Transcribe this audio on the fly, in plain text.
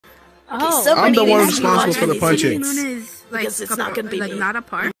Oh, I'm the one needs to responsible watch for the it. punching. Luna's like Because it's not gonna be like me. not a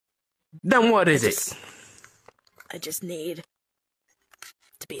part. Then what is it? I just need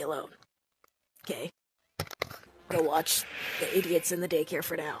to be alone. Okay? Go watch the idiots in the daycare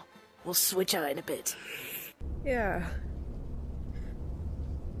for now. We'll switch out in a bit. Yeah.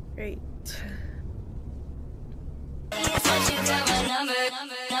 Great.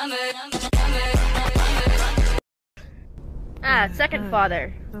 Ah, second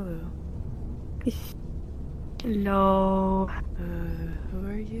father. Hello. Hello. Who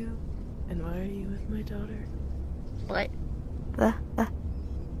are you? And why are you with my daughter? What?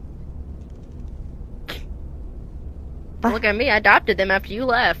 Look at me, I adopted them after you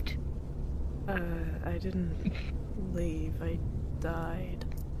left. I didn't leave. I died.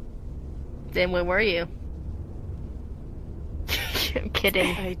 Then where were you? I'm kidding.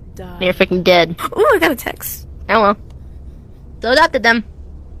 I died. You're freaking dead. Ooh, I got a text. Oh well. So adopted them.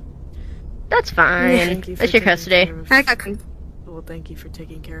 That's fine. Thank you for That's your taking custody. care of- I got Well, thank you for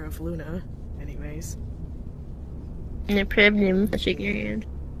taking care of Luna. Anyways. No problem. I'll shake your hand.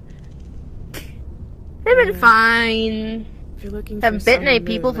 They've been fine. If you're looking Haven't for bitten Sun any and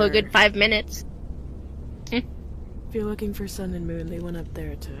people Moon, for a good 5 minutes. If you're looking for Sun and Moon, they went up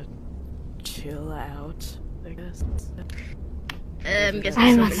there to chill out, I guess. I'm guessing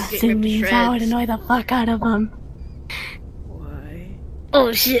I'm somebody's getting assuming ripped to that would shreds. annoy the fuck out of them. Why?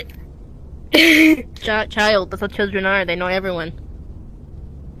 Oh shit. Child, that's how children are. They know everyone.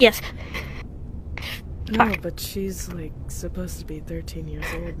 Yes. No, Fuck. but she's like supposed to be 13 years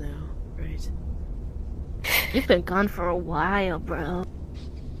old now, right? You've been gone for a while, bro.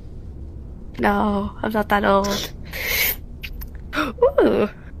 No, I'm not that old. Ooh,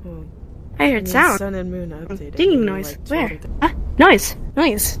 Well, I heard sound. Sun and Moon updated. Dinging they were, noise. like, Where? 12 or Ah, noise.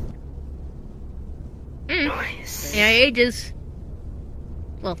 Noise. Mm. Noise. Yeah, ages.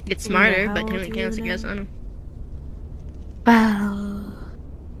 Well, get smarter, how but old can are it counts, I you guess. now? I don't know. Well,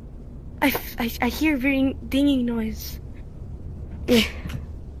 I hear dinging noise.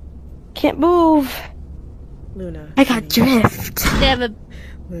 Can't move. Luna. I got drift. They have a,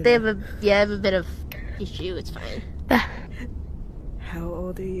 Luna. they have a bit of issue. It's fine. How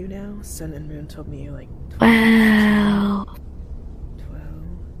old are you now? Sun and Moon told me you're like Well,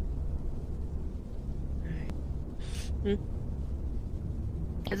 12.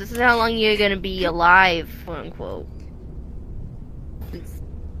 Because this is how long you're gonna be alive, quote unquote. It's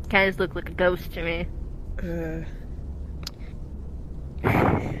kind of look like a ghost to me.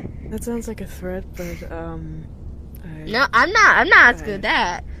 That sounds like a threat, but No, I'm not asking Alright.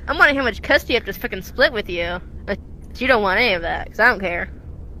 that. I'm wondering how much custody I have to fucking split with you. But you don't want any of that, because I don't care.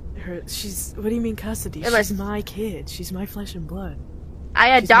 she's. What do you mean custody? Unless- She's my kid. She's my flesh and blood.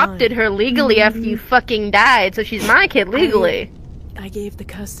 I She's adopted mine. her legally after you fucking died, so she's my kid legally. I gave the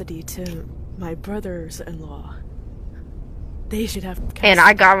custody to my brothers-in-law. They should have custody. And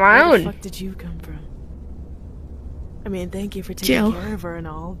I got my Where own. the fuck did you come from? I mean, thank you for taking Jill. care of her and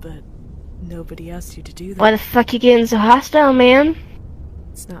all, but nobody asked you to do that. Why the fuck you getting so hostile, man?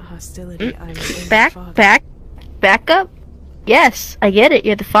 It's not hostility. I'm the Back up? Yes, I get it,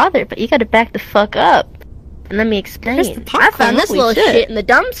 you're the father, but you gotta back the fuck up. And let me explain. Here's the I popcorn, found this holy little shit. shit in the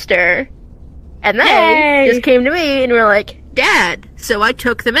dumpster, and they Yay! just came to me and were like, Dad, so I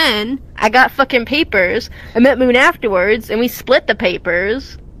took them in, I got fucking papers, I met Moon afterwards, and we split the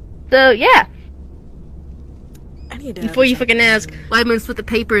papers. So, yeah. I need to Before have you fucking ask why Moon split the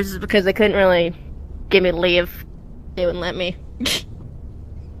papers is because they couldn't really give me leave. They wouldn't let me.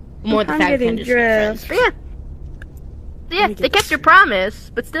 More the I'm fact getting that friends. But yeah. So yeah, Let me they get kept this their straight.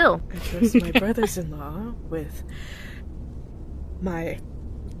 promise, but still. I trust my brothers-in-law with my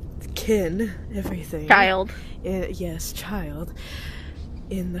kin, everything. Child. Yes, child.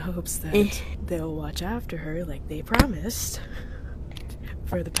 In the hopes that they'll watch after her like they promised.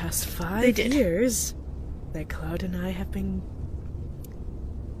 For the past 5 did. years that Cloud and I have been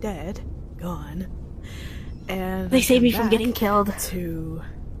dead, gone. And they I saved come me from back getting killed to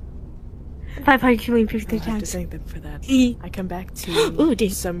 553 I'll have to times. thank them for that. E. I come back to Ooh,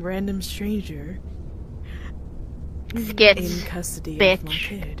 dude. some random stranger Skits. in custody of my Bitch.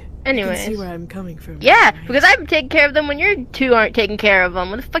 kid. You Anyways. can see where I'm coming from. Yeah, right? because I've taken care of them when you two aren't taking care of them.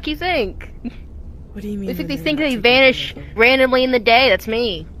 What the fuck you think? What do you mean? You think when these they're things not they taking care vanish of them? randomly in the day? That's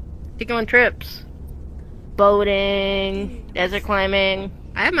me. Taking on trips. Boating, desert climbing.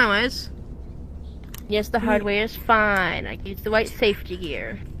 I have my ways. Yes, the hard way is fine. I use the right safety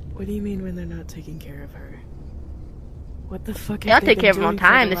gear. What do you mean when they're not taking care of her? What the fuck? They'll have they take care of been them on doing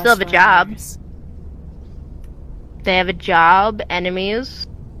for time. the They still have a last 5 job. years? They have a job, enemies.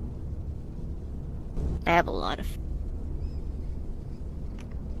 They have a lot of...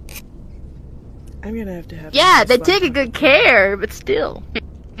 I'm gonna have to have. Yeah, they take a good care, but still.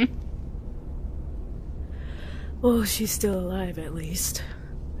 Well, she's still alive at least.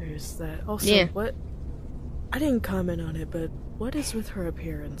 There's that. Also, Yeah. what? I didn't comment on it, but what is with her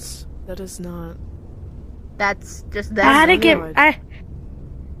appearance? That is not. That's just I that. had to get.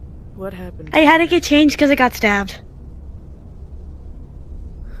 What happened? I had to get changed because I got stabbed.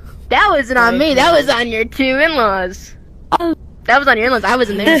 That wasn't on me. That was on your two in-laws. Oh. That was on your in-laws. I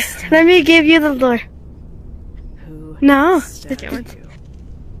wasn't there. Let me give you the lore. Who? No. stabbed you?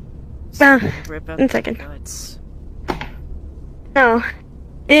 Rip out One the second. guts. No.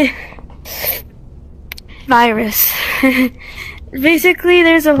 Virus. Basically,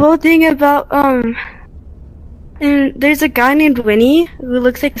 there's a whole thing about, and there's a guy named Winnie who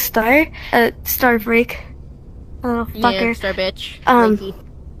looks like a star. Starbreak. Oh, fucker. Yeah, star bitch.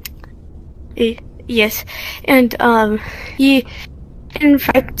 Yes. And, he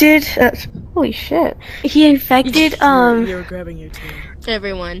infected, holy shit. He infected, You were grabbing your tail.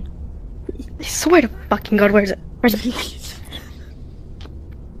 Everyone. I swear to fucking God, where's it? Where's it?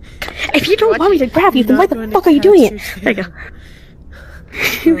 If you don't want me to grab you, then why the fuck are you doing it? There you go.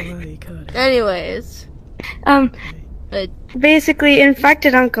 Oh my God. Anyways. Basically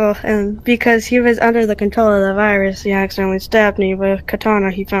infected Uncle, and because he was under the control of the virus, he accidentally stabbed me with a katana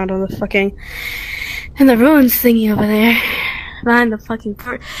he found on the fucking, in the ruins thingy over there. Behind the fucking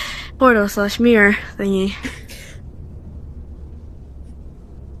portal/mirror thingy.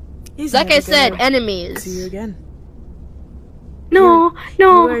 He's Like never I said, gonna enemies. see you again. No,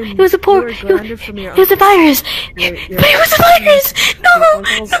 it was a poor, it was a virus! Your But it was a virus! No!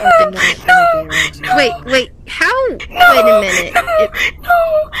 uncles are not gonna be around you. Wait, how? No! Wait a minute.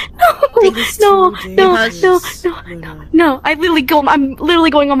 No, I'm literally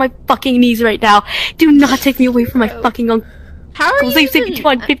going on my fucking knees right now. Do not take me away from my fucking uncle. How are you They've saved me even...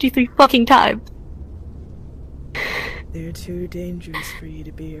 253 fucking times. They're too dangerous for you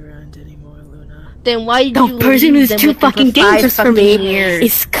to be around anymore, Luna. Then why did The you person leave who's them too with them fucking for 5 dangerous for fucking me years?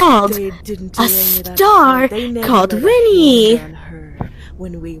 is called They didn't do a any of that star before. They never called let Winnie. us land on her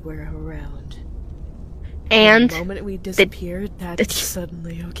when we were around. And The moment we disappeared, that's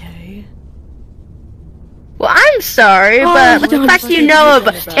suddenly okay. well, I'm sorry, but what the what fuck the do you fuck know are you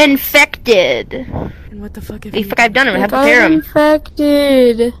about talking about? infected? And what the fuck have The you fuck I've done it. I They have to got repair them.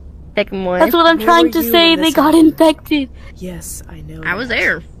 infected. Take them away. That's what I'm Where trying were to you say. when They this got happened? infected. Yes, I know. I was that.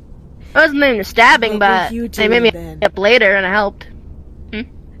 there. I wasn't in the stabbing, What were but you they made me doing then? up later, and I helped.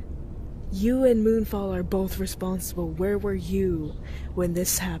 You and Moonfall are both responsible. Where were you when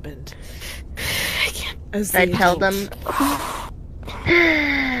this happened? As Should I the tell adult.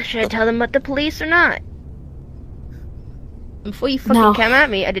 them? Should I tell them about the police or not? Before you fucking No. come at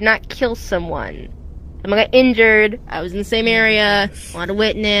me, I did not kill someone. Someone got injured. I was in the same area. Wanted a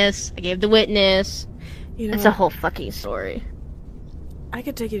witness. I gave the witness. You know, It's a whole fucking story. I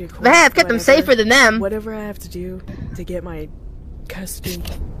could take you to court. But hey, I've kept them whatever- safer than them. Whatever I have to do to get my custody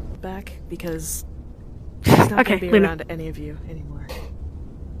back, because she's not Okay, gonna be Luna. around any of you anymore.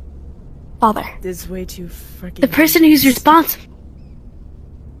 Father, This is way too freaking. the person who's responsible.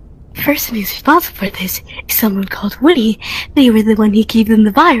 The person who's responsible for this is someone called Winnie. They were the one who gave them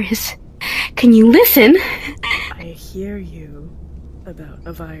the virus. Can you listen? I hear you about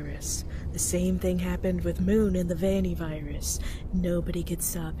a virus. The same thing happened with Moon and the Vanny virus. Nobody could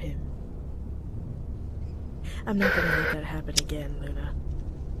stop him. I'm not gonna let that happen again, Luna.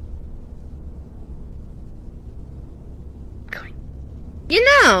 You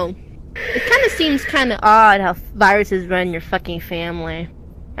know, it kind of seems kind of odd how viruses run your fucking family.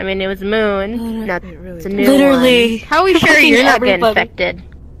 I mean, it was Moon. Not It really it's a does. new Literally. one. How are we sure Fucking you're not getting everybody. infected?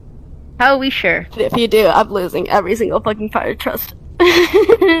 How are we sure? If you do, I'm losing every single fucking part of trust.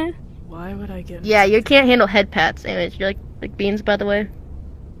 Why would I get? Yeah, you can't handle head pats. Anyways, you like beans, by the way?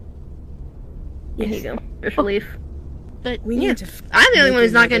 Here you go. There's relief. But We yeah, need to. I'm the only make one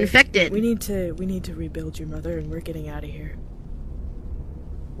who's not getting another- infected. We need to rebuild your mother, and we're getting out of here.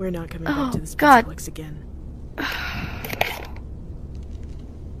 We're not coming back to this God. place again.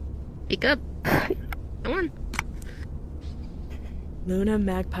 Speak up. Come on. Luna,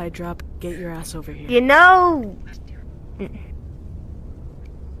 Magpie Drop, get your ass over here. You know. Do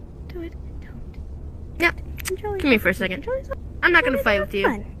it. Yeah. Come here for a second. I'm not gonna fight with you.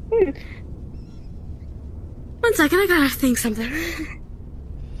 One second, I gotta think something.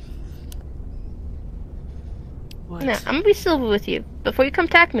 What? No, I'm gonna be civil with you. Before you come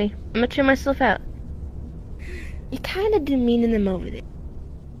attack me, I'm gonna chill myself out. You kinda demeaning them over there.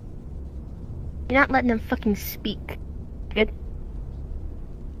 You're not letting them fucking speak. Good?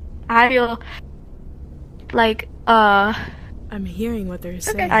 I feel like, I'm hearing what they're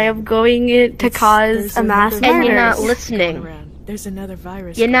saying. I am going to cause There's a mass another And you're not murder. virus listening. going around. There's another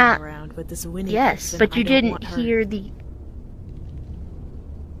virus You're going not- around with this Winnie Yes, person. but you I don't didn't want her. hear the...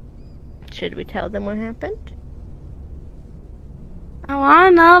 Should we tell them what happened? I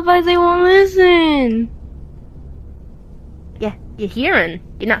wanna know, but they won't listen. Yeah, you're hearing.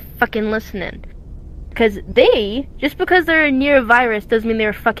 You're not fucking listening. Because just because they're near a virus doesn't mean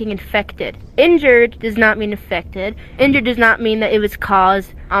they're fucking infected. Injured does not mean infected. Injured does not mean that it was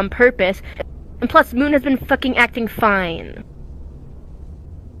caused on purpose. And plus, Moon has been fucking acting fine.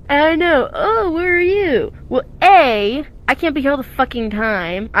 I know. Oh, where are you? Well, A, I can't be here all the fucking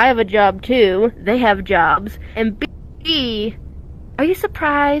time. I have a job too. They have jobs. And B, are you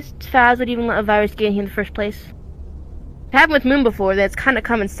surprised Faz would even let a virus get in here in the first place? It happened with Moon before. That's kind of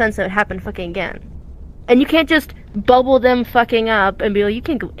common sense that it happened fucking again. And you can't just bubble them fucking up and be like, you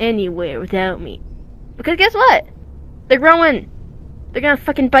can't go anywhere without me. Because guess what? They're growing. They're gonna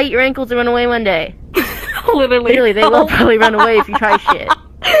fucking bite your ankles and run away one day. Literally, they will probably run away if you try shit.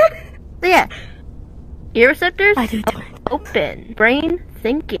 So yeah. Ear receptors? Open. Brain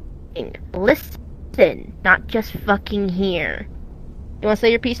thinking. Listen. Not just fucking hear. You wanna say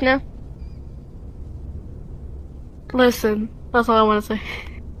your piece now? Listen. That's all I want to say.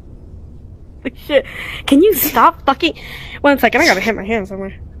 Like, shit. Can you stop fucking... 1 second, I gotta hit my hand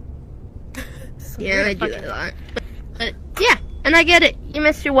somewhere. Yeah, I do that a lot. But yeah, and I get it. You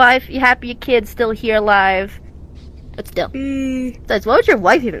miss your wife, you happy your kid's still here alive. But still. Besides, what would your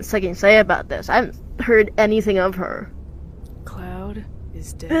wife even fucking say about this? I haven't heard anything of her. Cloud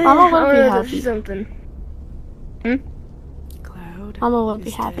is dead. Mama won't be that's happy. something. Cloud. Mama won't be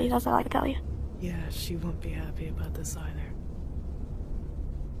is happy, dead. that's all I can tell you. Yeah, she won't be happy about this either.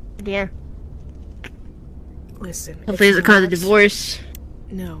 Yeah. Listen. Hopefully it's a cause of not- divorce.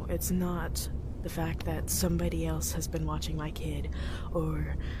 No, it's not the fact that somebody else has been watching my kid,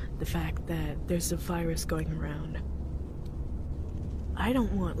 or the fact that there's a virus going around. I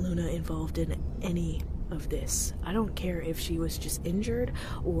don't want Luna involved in any of this. I don't care if she was just injured,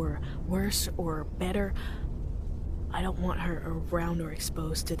 or worse, or better. I don't want her around or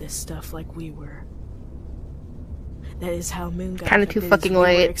exposed to this stuff like we were. That is how Moon got Kinda too affected, is fucking we were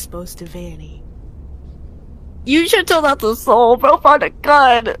late. exposed to Vanny. You should tell that to Soul, bro. Find a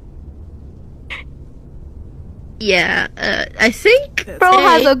gun. Yeah, I think Bro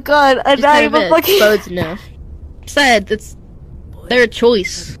has a gun and not even fucking... exposed enough. Said it's their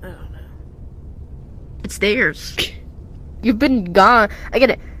choice. I don't know. It's theirs. You've been gone. I get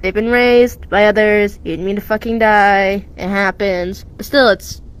it. They've been raised by others. You didn't mean to fucking die. It happens. But still,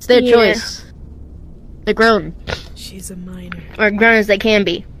 it's their Yeah. choice. They're grown. She's a minor. Or grown as they can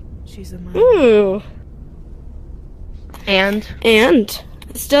be. She's a minor. Ooh. And And?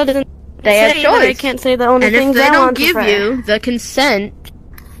 It still doesn't they have say that I choice. can't say the only And if things they I don't want to give say. you the consent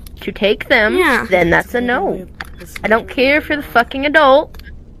to take them, Yeah. then that's a no. I don't care if you're the fucking adult.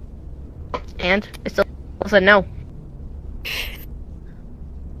 And it's still a no.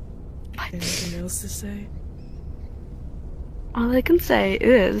 Anything else to say? All I can say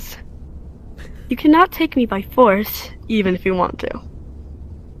is, you cannot take me by force, even if you want to.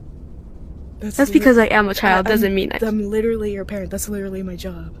 That's because I am a child, doesn't mean it. I'm literally your parent. That's literally my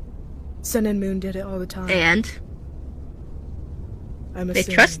job. Sun and Moon did it all the time. And I'm they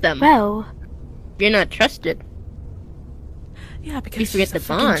assuming. trust them. Well, You're not trusted. Yeah, because You forget she's the a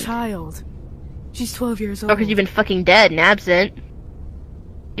fucking bond. child. She's 12 years old. Or because you've been fucking dead and absent.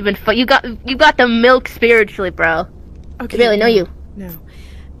 You've been you got the milk spiritually, bro. Okay, I barely know no, you.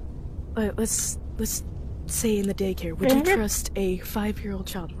 No. Let's say in the daycare, would you trust a 5-year-old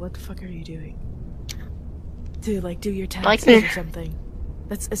child? What the fuck are you doing? To like do your taxes Like- or something.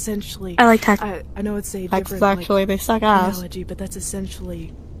 That's essentially. I like tax. I know it's a Taxes different actually, they suck ass. analogy, but that's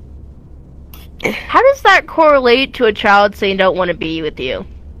essentially. How does that correlate to a child saying don't want to be with you?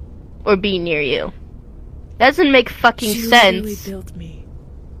 Or be near you? That doesn't make fucking She literally sense. built me.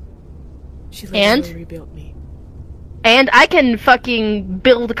 She And? literally rebuilt me. And I can fucking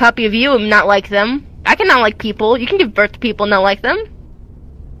build a copy of you and not like them. I can not like people. You can give birth to people and not like them.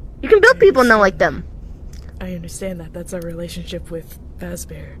 You can build people and not like them. I understand that. That's our relationship with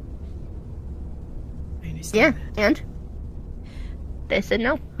Fazbear. I Yeah, understand that. and? They said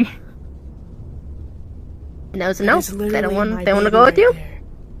no. And that was a no. There's They literally don't want my they want to baby go with right you. there.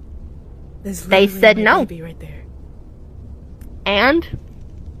 There's They literally said my no. baby right there. And?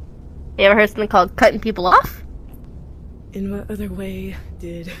 You ever heard something called cutting people off? In what other way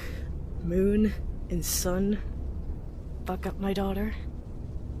did Moon and Sun fuck up my daughter?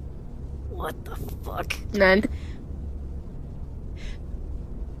 What the fuck? And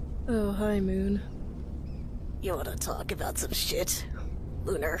Oh, hi, Moon. You wanna talk about some shit,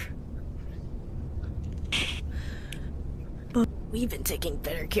 Lunar? We've been taking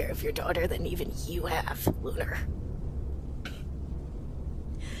better care of your daughter than even you have, Lunar.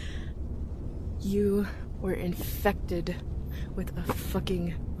 You were infected with a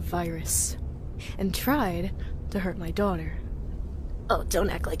fucking virus and tried to hurt my daughter. Oh, don't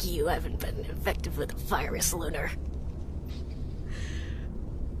act like you haven't been infected with a virus, Lunar.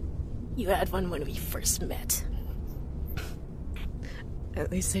 You had one when we first met. At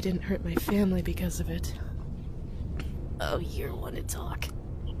least I didn't hurt my family because of it. Oh, you're one to talk.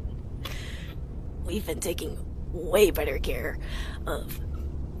 We've been taking way better care of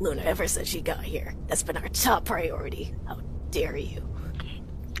Luna ever since she got here. That's been our top priority. How dare you?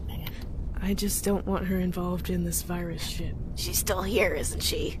 I just don't want her involved in this virus shit. She's still here, isn't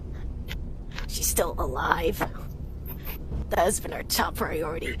she? She's still alive. That has been our top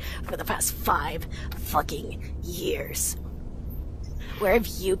priority for the past 5 fucking years. Where have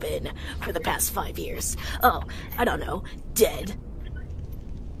you been for the past 5 years? Oh, I don't know. Dead.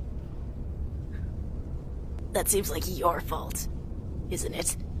 That seems like your fault, isn't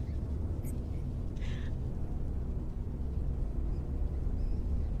it?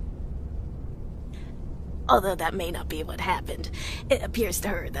 Although that may not be what happened, it appears to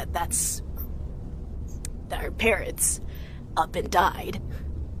her that that her parents up and died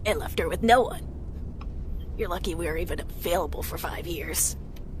and left her with no one. You're lucky we were even available for 5 years.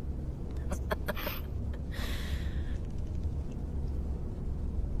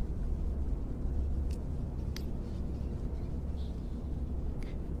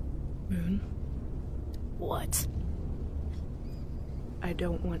 Moon, What? I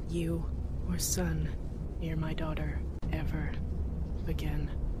don't want you or Sun near my daughter ever again.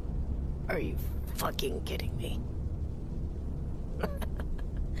 Are you fucking kidding me?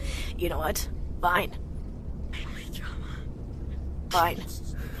 You know what? Fine. Fine.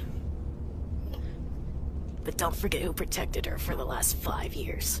 But don't forget who protected her for the last 5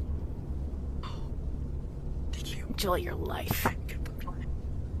 years. Enjoy your life.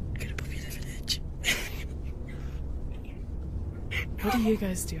 What are you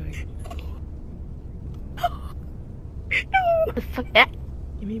guys doing? What the fuck that?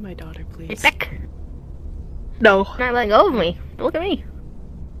 Give me my daughter, Get please. back. No. Not letting go of me. Look at me.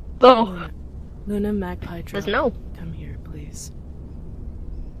 No. Luna Magpie Says Drop. no. Come here, please.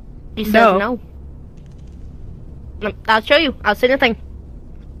 He says No. no. No, I'll show you. I'll say nothing.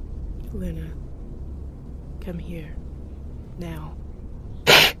 Luna, come here. Now.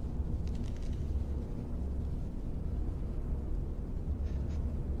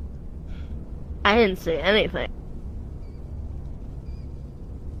 I didn't say anything.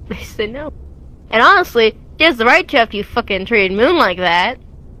 They said no. And honestly, he has the right to after you fucking treated Moon like that.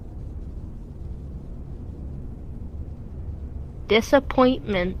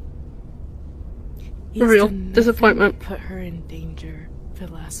 Disappointment. He's Real done nothing disappointment. but put her in danger for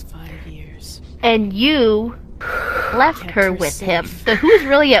the last 5 years. And you left Kept her her with him. safe. So who's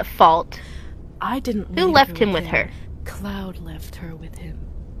really at fault? I didn't Who leave left her him with her? Cloud left her with him.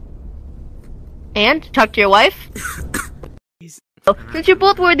 And? Talk to your wife? He's- So, since you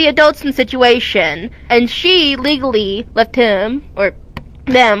both were the adults in the situation, and she legally left him, or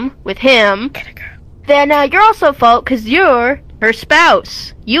them, with him, then you're also at fault because you're her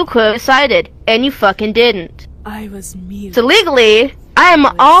spouse. You could have decided, and you fucking didn't. I was mute. So legally, I am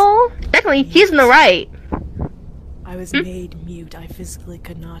all... Technically, he's in the right. I was made mute. I physically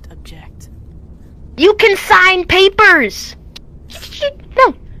could not object. You can sign papers!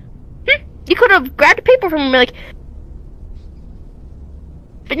 No. You could have grabbed a paper from him and be like...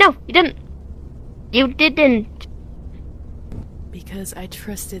 But no, you didn't. You didn't. Because I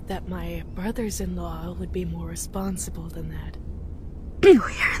trusted that my brothers-in-law would be more responsible than that. We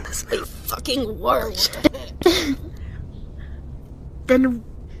fucking were. What the heck?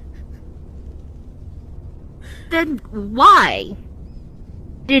 Then why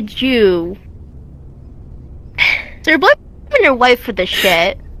did you... So you're blaming your wife for the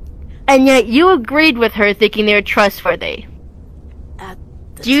shit, and yet you agreed with her thinking they were trustworthy. At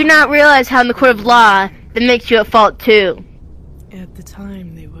the Do you time- not realize how in the court of law that makes you at fault too? At the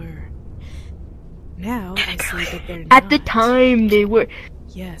time, they were. Now, I see that they're not. At the time they were...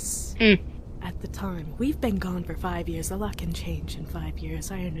 Yes. Mm. At the time. We've been gone for 5 years. A lot can change in 5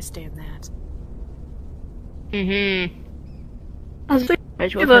 years. I understand that. Mm-hmm. I was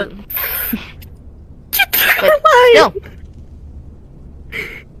Where's your but- husband? my But line. still,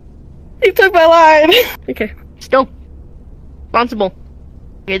 He took my line. Okay. still responsible.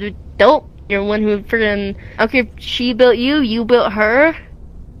 You're the adult. You're the one who friggin'... I don't care if she built you, you built her.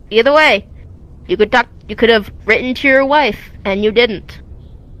 Either way, you could talk You could have written to your wife, and you didn't.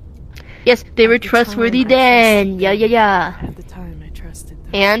 Yes, they were trustworthy then. Yeah. At the time, I trusted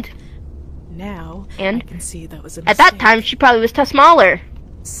them. And? Now, I can see that was a At mistake. that time, she probably was smaller.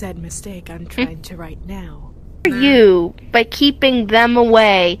 Said mistake I'm trying to right now. You, by keeping them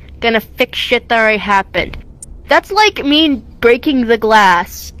away, gonna fix shit that already happened. That's like me breaking the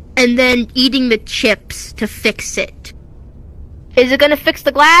glass and then eating the chips to fix it. Is it gonna fix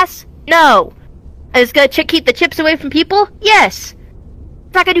the glass? No. Is it gonna keep the chips away from people? Yes.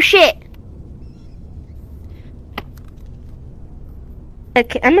 It's not gonna do shit.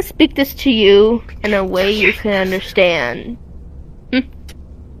 Okay, I'm gonna speak this to you in a way you can understand.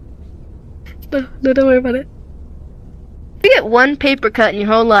 No, don't worry about it. If you get one paper cut in your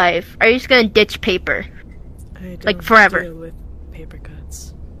whole life, are you just gonna ditch paper? I don't Like, forever. deal with paper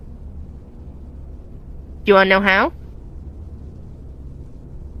cuts. Do you wanna know how?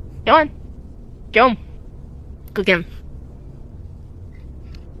 Go on. Show 'em. Go get 'em.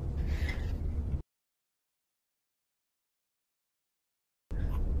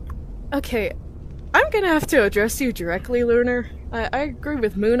 Okay, I'm gonna have to address you directly, Lunar. I agree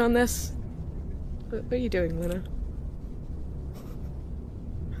with Moon on this. What are you doing, Luna?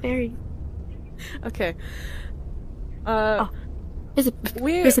 Very. Okay. Here's a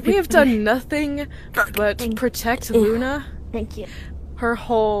We here's a have done nothing but Thank- protect yeah. Luna Thank you. her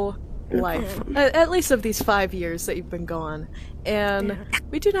whole life. At least of these 5 years that you've been gone. And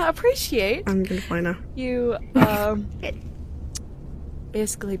we do not appreciate I'm gonna find out. you,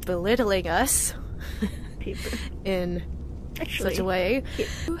 basically belittling us in such a way.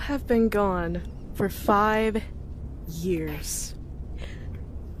 You have been gone for 5 years.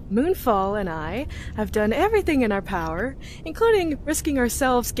 Moonfall and I have done everything in our power, including risking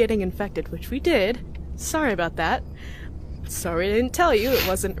ourselves getting infected, which we did. Sorry about that. Sorry I didn't tell you, it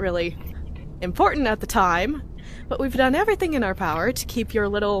wasn't really important at the time. But we've done everything in our power to keep your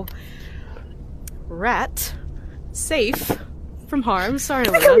little rat safe from harm. Sorry,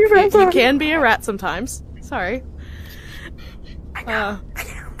 Luna. You can be a rat sometimes. Sorry. I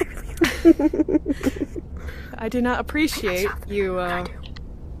do not appreciate you,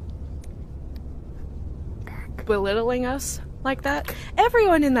 belittling us like that.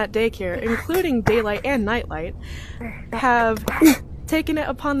 Everyone in that daycare, including Daylight and Nightlight, have taken it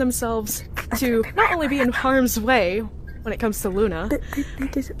upon themselves to not only be in harm's way when it comes to Luna,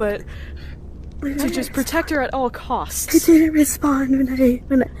 but to just protect her at all costs. I didn't respond when I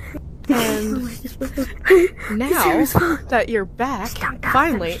And now that you're back,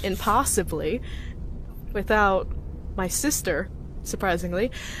 finally and possibly, without my sister,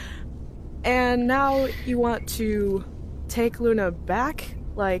 surprisingly, and now you want to take Luna back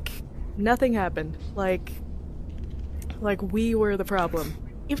like nothing happened, like we were the problem.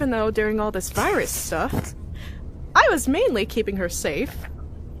 Even though during all this virus stuff, I was mainly keeping her safe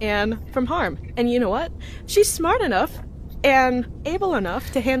and from harm. And you know what? She's smart enough and able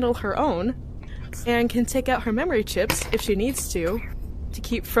enough to handle her own and can take out her memory chips if she needs to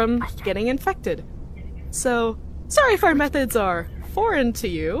keep from getting infected. So, sorry if our methods are foreign to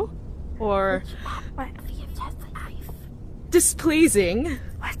you or displeasing,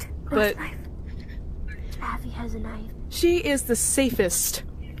 but Abby has a knife. she is the safest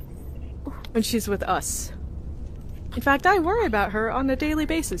when she's with us. In fact, I worry about her on a daily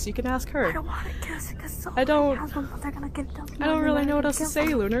basis. You can ask her. I don't really know what else to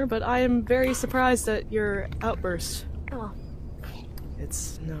say, Lunar, but I am very surprised at your outburst.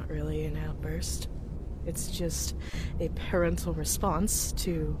 It's not really an outburst. It's just a parental response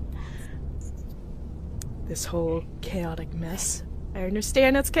to this whole chaotic mess. I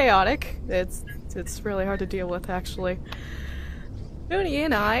understand it's chaotic. It's really hard to deal with, actually. Mooney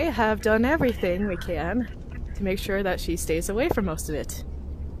and I have done everything we can to make sure that she stays away from most of it.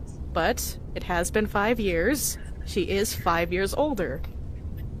 But it has been 5 years. She is 5 years older.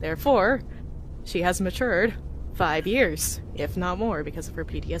 Therefore, she has matured 5 years, if not more, because of her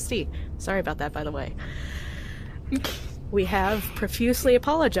PTSD. Sorry about that, by the way. We have profusely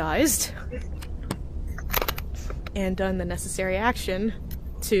apologized and done the necessary action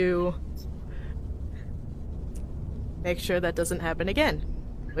to make sure that doesn't happen again,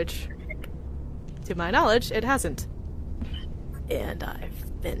 which, to my knowledge, it hasn't. And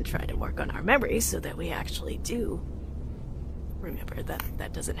I've been trying to work on our memories so that we actually do remember that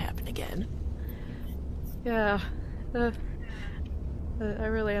that doesn't happen again. Yeah, I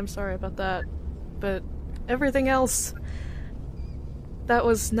really am sorry about that, but everything else, that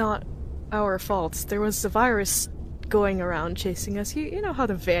was not our fault. There was a virus going around chasing us. You know how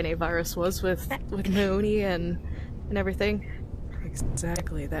the Vanny virus was with Mooney and everything.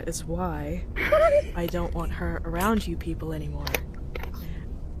 Exactly. That is why I don't want her around you people anymore.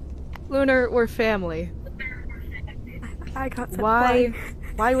 Lunar, we're family. I got that.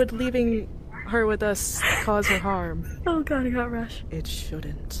 Why would leaving her with us cause her harm? Oh god, I got rush. It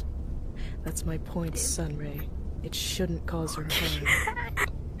shouldn't. That's my point, Sunray. It shouldn't cause her harm.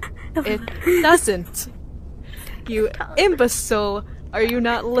 It doesn't. You imbecile! Are you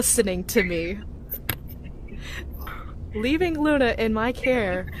not listening to me? Leaving Luna in my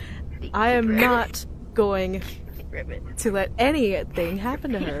care, I am not going to let anything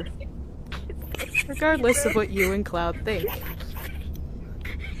happen to her. Regardless of what you and Cloud think.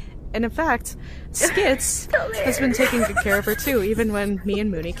 And in fact, Skits has been taking good care of her too, even when me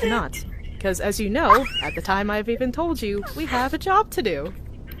and Mooney cannot. Because as you know, at the time I've even told you, we have a job to do.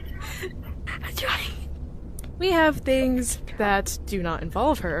 We have things that do not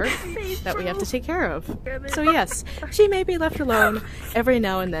involve her that we have to take care of. So yes, she may be left alone every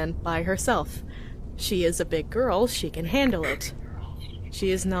now and then by herself. She is a big girl, she can handle it.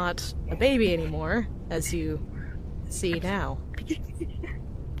 She is not a baby anymore, as you see now.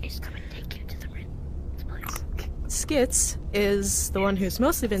 Skits is the one who's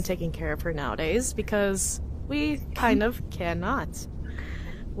mostly been taking care of her nowadays, because we kind of cannot.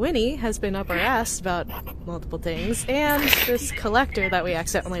 Winnie has been up our ass about multiple things, and this collector that we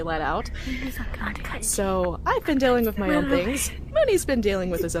accidentally let out. So I've been dealing with my own things, Mooney's been dealing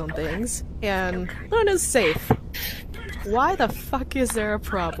with his own things, and Luna's safe. Why the fuck is there a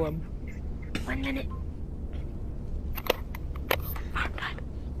problem? 1 minute.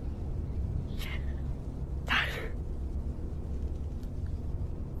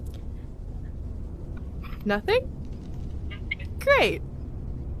 Nothing? Great!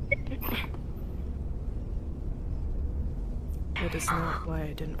 That is not why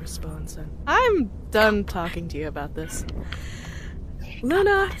I didn't respond, son. I'm done talking to you about this.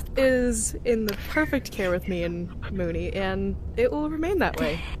 Luna is in the perfect care with me and Mooney, and it will remain that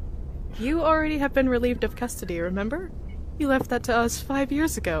way. You already have been relieved of custody, remember? You left that to us 5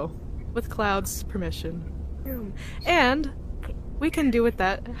 years ago, with Cloud's permission. And we can do with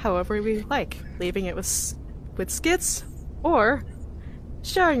that however we like, leaving it with Skits, or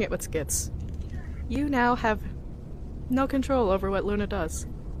sharing it with Skits. You now have no control over what Luna does.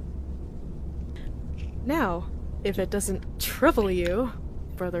 Now, if it doesn't trouble you,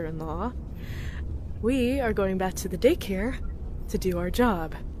 brother-in-law, we are going back to the daycare to do our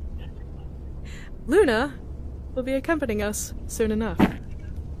job. Luna will be accompanying us soon enough.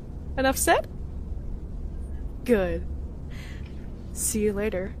 Enough said? Good. See you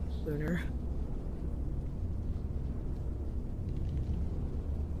later, Lunar.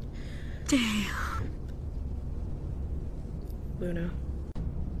 Damn. Luna.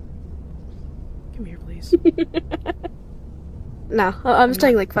 Come here, please. No, I'm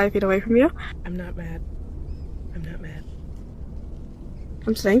staying like 5 feet away from you. I'm not mad. I'm not mad.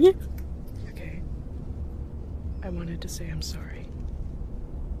 I'm staying here. Okay. I wanted to say I'm sorry.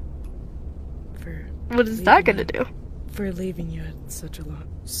 For What is that gonna do? For leaving you at such a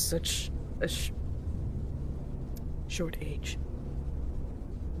short age.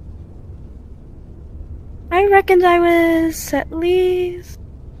 I reckoned I was at least...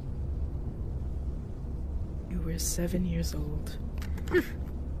 You were 7 years old.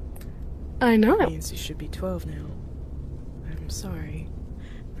 I know. That means you should be 12 now. I'm sorry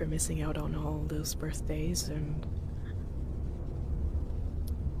for missing out on all those birthdays and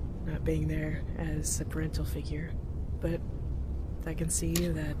not being there as a parental figure, but I can see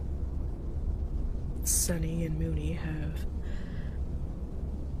that Sunny and Mooney have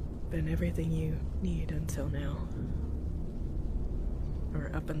been everything you need until now.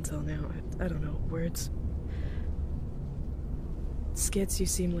 Or up until now. I don't know, words. Skits, you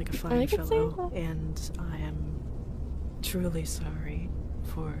seem like a fine fellow, and I am truly sorry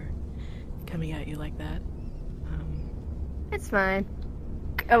for coming at you like that. It's fine.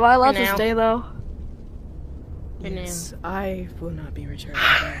 Am I allowed For to now. stay though? Yes, I will not be returning.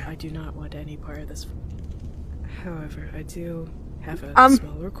 I do not want any part of this. However, I do have a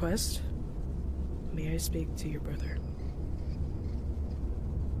small request. May I speak to your brother?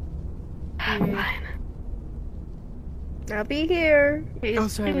 I'll be here. Oh,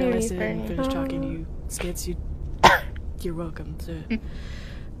 sorry, I Doing realized I didn't anything. finish talking to you. Skits, you're welcome to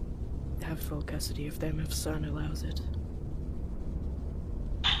have full custody of them if Son allows it.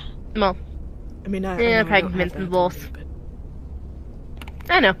 Well, I mean, I yeah, know I probably don't convince have them that both. authority,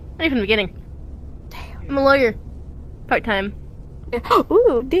 I know. Right from the beginning. I'm a lawyer. Part-time.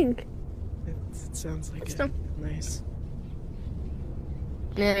 Ooh, ding. but it sounds like Still. nice.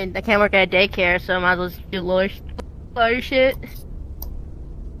 I mean, I can't work at a daycare, so I might as well just do lawyer shit.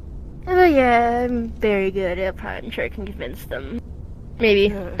 Oh yeah, I'm very good at I'm sure I can convince them. Maybe.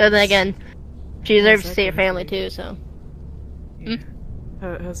 But then again, she deserves to see her family too, so. Yeah.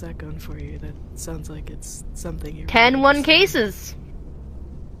 How's that going for you? That sounds like it's something you 10 cases!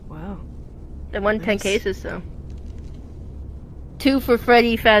 Wow. They won 10 cases, so. 2 for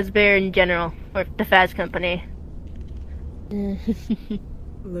Freddy Fazbear in general, or the Faz Company. Lunar,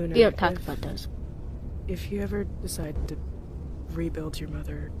 We don't talk about those. If you ever decide to rebuild your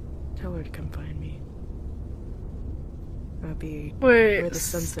mother, tell her to come find me. I'll be where the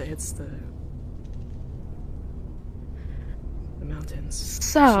sunset hits the mountains.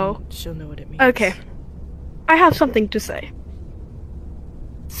 So, she'll know what it means. okay. I have something to say.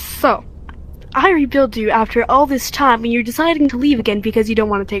 So, I rebuild you after all this time and you're deciding to leave again because you don't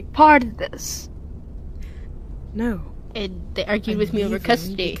want to take part of this. No. And they argued I'm with me over leaving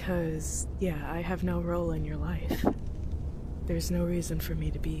custody. Because, yeah, I have no role in your life. There's no reason for me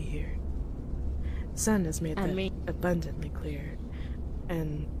to be here. Sun has made that abundantly clear.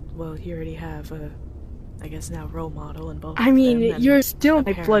 And, well, you already have a, I guess now, role model in both I of mean, them and you're still a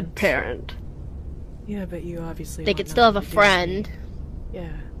my blood parent. Yeah, but you obviously They want could still have a nothing to do with friend. me.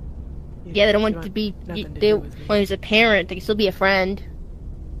 Yeah. Yeah, they don't you want to be. nothing to They, do with me. when he's a parent, they can still be a friend.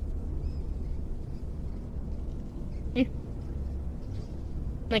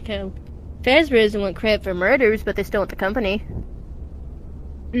 Like, Fazbear doesn't want credit for murders, but they still want the company.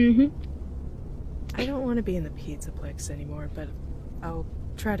 I don't want to be in the Pizzaplex anymore, but I'll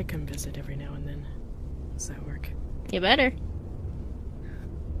try to come visit every now and then. Does that work? You better.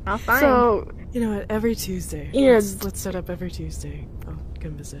 I'll find. So, You know what? Every Tuesday. Yeah. Let's set up every Tuesday. I'll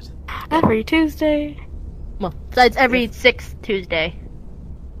come visit. every Tuesday. Well, besides every 6th Tuesday.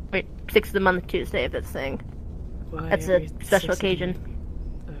 Wait, 6th of the month Tuesday, if that's a thing. Why That's a every special 6th of the occasion. month?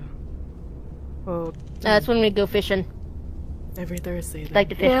 Well, That's when we go fishing. every Thursday then. Like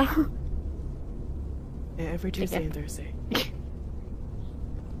to fish. Yeah. Yeah, every Tuesday and Thursday.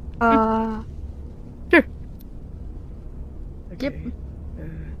 Sure. Okay.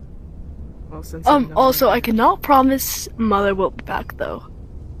 Well, since I'm not Also, around- I cannot promise Mother will be back, though.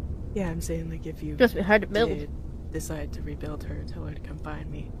 Yeah, I'm saying, like, if you Just be hard to build. did decide to rebuild her, tell her to come find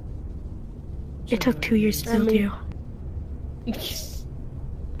me. It took 2 years to build you.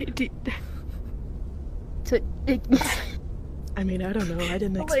 So, I mean, I don't know. I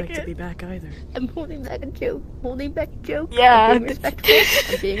didn't Oh my expect to God. be back either. I'm holding back a joke. Holding back a joke. Yeah. I'm being respectful.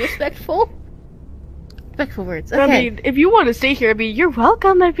 I'm being respectful. Respectful words. Okay. I mean, if you want to stay here, I mean, you're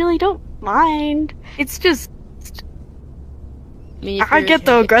welcome. I really don't mind. It's just, I mean, if I you're- get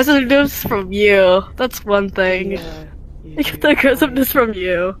the aggressiveness from you. That's one thing. Yeah, you I get do. the aggressiveness from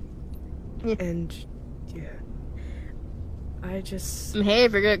you. And, yeah. I just... Hey,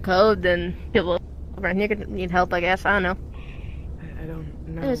 if you're good at code, then people around here could need help, I guess. I don't know. I don't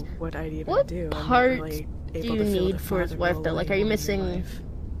know Yes. what I'd even What do. I'm not part really do able you to fill need the for his father wife, role though? Like, are you anymore in my missing...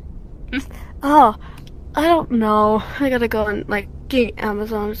 life. Oh, I don't know. I gotta go and, like, get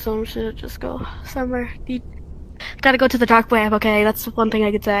Amazon or some shit. Just go somewhere. Gotta go to the dark web, okay? That's one thing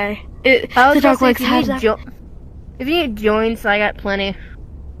I could say. I was The gonna dark say, web if you has need if you need joints, I got plenty.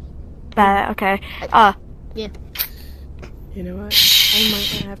 that, okay. Yeah. You know what? I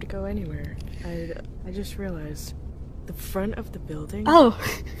might not have to go anywhere. I just realized the front of the building Oh,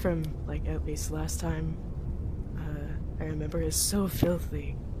 from, like, at least last time I remember is so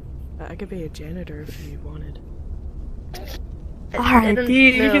filthy. I could be a janitor if you wanted. alright, don't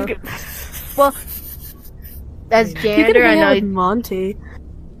you know. can get... Well, as You You can janitor, I hang out know with Monty.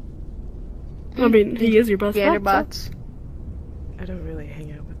 I mean, he is your best janitor friend. bots. I don't really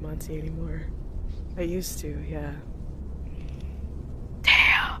hang out with Monty anymore. I used to, yeah.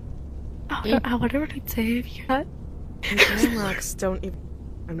 Damn. I wonder what I'd say if you had... The Glamrocks don't even...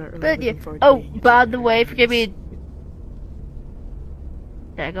 I'm not really But yeah. looking forward to Oh, being by the janitor, way, I forgive me. guess.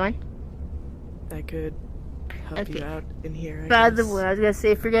 Did I go in? I could help Okay. you out in here, I By the guess. way, I was gonna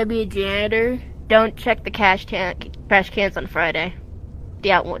say, if you're gonna be a janitor, don't check the trash cans on Friday.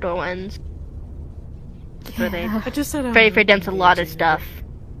 The outdoor ones. That's where they I just said Freddy for dumps a lot of stuff.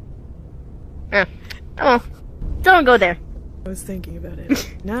 Oh well, don't go there. I was thinking about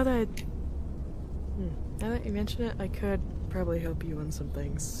it. Now that you mention it, I could probably help you on some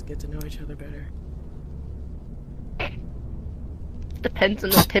things. Get to know each other better. Depends on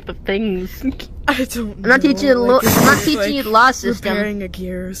the type of things. I don't know. I'm not teaching you the like, I'm not like teaching you the law system. repairing a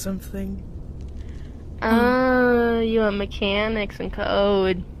gear or something. You want mechanics and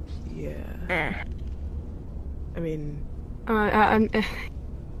code. Yeah. Eh. I mean, I'm... Did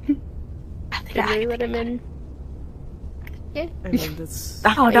we let him in? Yeah. that's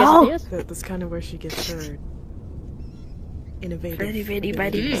Oh I guess no! it is. that's kind of where she gets hurt. innovative. Pretty bitty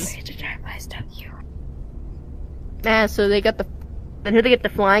bitty. So they got the. Then who they get the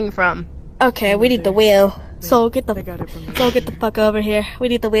flying from? Okay, we need the wheel. So get the I got it from the get the fuck over here. We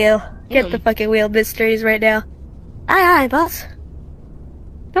need the wheel. Get the fucking wheel mysteries right now. Aye, boss.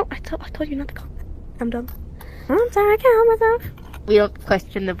 No, I told you not to call. I'm dumb. I'm sorry, I can't help myself. We don't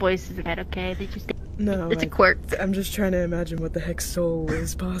question the voices in that, okay? They just. No, It's a quirk. I'm just trying to imagine what the heck Soul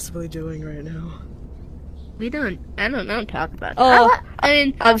is possibly doing right now. I don't know. Talk about that. Oh, I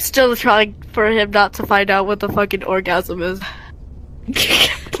mean, I'm still trying for him not to find out what the fucking orgasm is.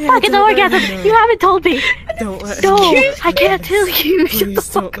 Fucking orgasm! You haven't told me! Don't let No, him know. I can't tell you! Shut the Please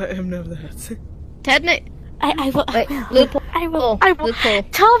fuck don't let him know that. technic. I will. Wait, loophole. I will. Loophole.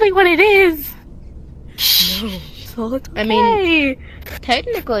 Tell me what it is! No. So it's I mean,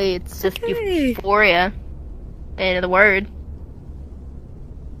 technically, it's just okay. euphoria. End of the word.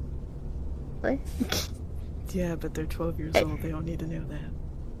 What? Yeah, but they're 12 years old. They don't need to know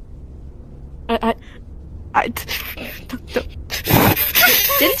that.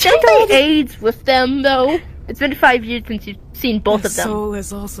 Didn't they age with them though? It's been 5 years since you've seen both of them. Soul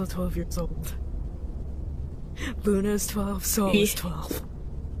is also 12 years old. Luna's 12, Soul is 12.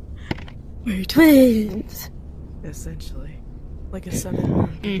 We're twins. Essentially. Like a sun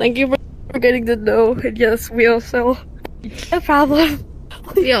and moon. Thank you for getting to know. And yes, we also. No problem.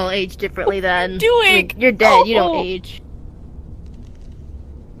 We all age differently then. doing? You're dead, you don't age.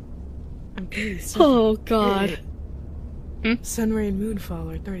 Okay, so Oh god. Sunray and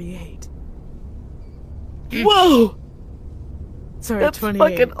Moonfall are 38. Whoa! Sorry, That's 28.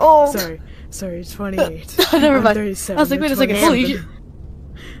 fucking old. Sorry, 28. Never I'm mind. 37. I was like, wait a second. they're Holy 27.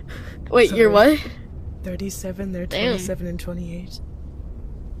 shit. Wait, you're what? 37, they're Damn. 27 and 28.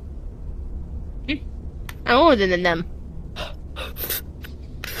 I'm older than them.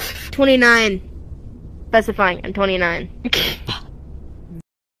 29. Specifying, I'm 29.